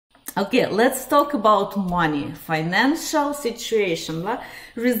Okay, let's talk about money, financial situation,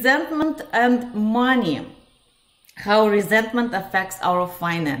 resentment and money, how resentment affects our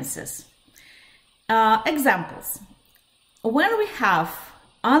finances. Examples. When we have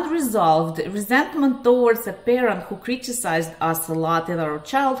unresolved resentment towards a parent who criticized us a lot in our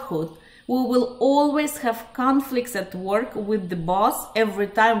childhood, we will always have conflicts at work with the boss every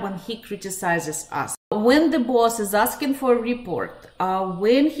time when he criticizes us. When the boss is asking for a report,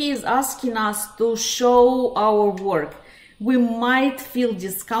 when he is asking us to show our work, we might feel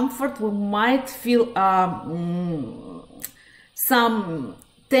discomfort, we might feel some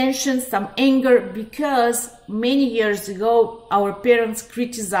tension, some anger, because many years ago our parents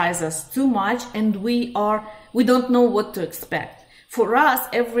criticized us too much and we don't know what to expect. For us,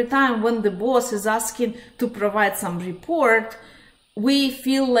 every time when the boss is asking to provide some report, we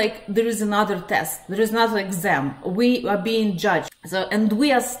feel like there is another test, there is another exam, we are being judged, and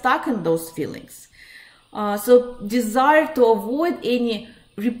we are stuck in those feelings. So desire to avoid any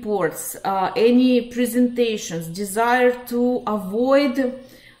reports, any presentations, desire to avoid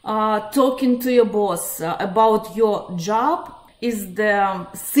talking to your boss about your job is the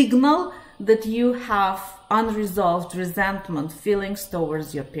signal that you have unresolved resentment feelings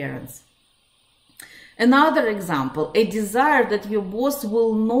towards your parents. Another example, a desire that your boss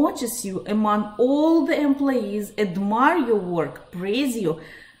will notice you among all the employees, admire your work, praise you,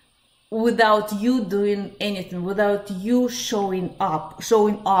 without you doing anything, without you showing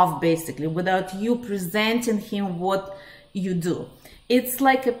off basically, without you presenting him what you do. It's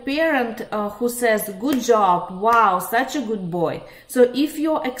like a parent who says, good job, wow, such a good boy. So if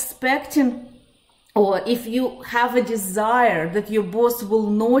you're expecting, or if you have a desire that your boss will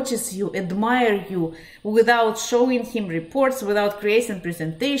notice you, admire you, without showing him reports, without creating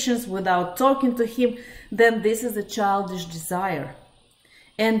presentations, without talking to him, then this is a childish desire.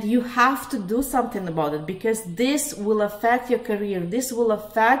 And you have to do something about it, because this will affect your career. This will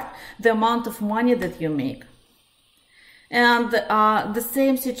affect the amount of money that you make. And the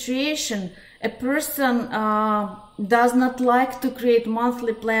same situation, a person does not like to create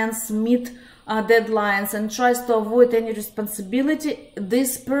monthly plans, meet deadlines, and tries to avoid any responsibility.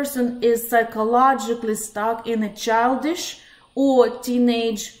 This person is psychologically stuck in a childish or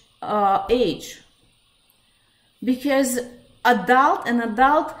teenage age. Because an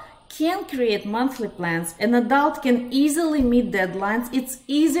adult can create monthly plans. An adult can easily meet deadlines. It's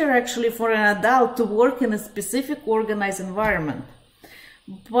easier actually for an adult to work in a specific organized environment.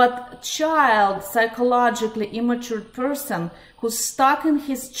 But child, psychologically immature person who's stuck in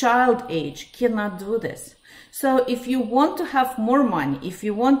his child age cannot do this. So if you want to have more money, if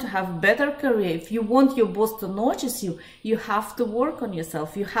you want to have better career, if you want your boss to notice you, you have to work on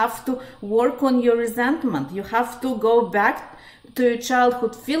yourself. You have to work on your resentment. You have to go back to your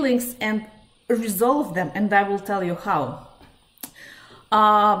childhood feelings and resolve them. And I will tell you how.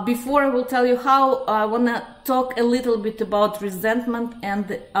 Before I will tell you how, I want to talk a little bit about resentment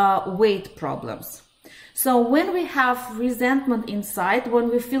and weight problems. So when we have resentment inside, when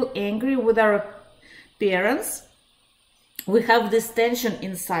we feel angry with our parents, we have this tension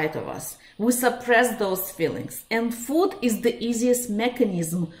inside of us. We suppress those feelings, and food is the easiest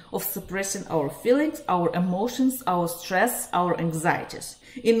mechanism of suppressing our feelings, our emotions, our stress, our anxieties.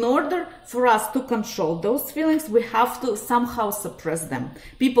 In order for us to control those feelings, we have to somehow suppress them.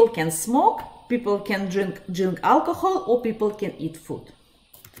 People can smoke, people can drink alcohol, or people can eat food.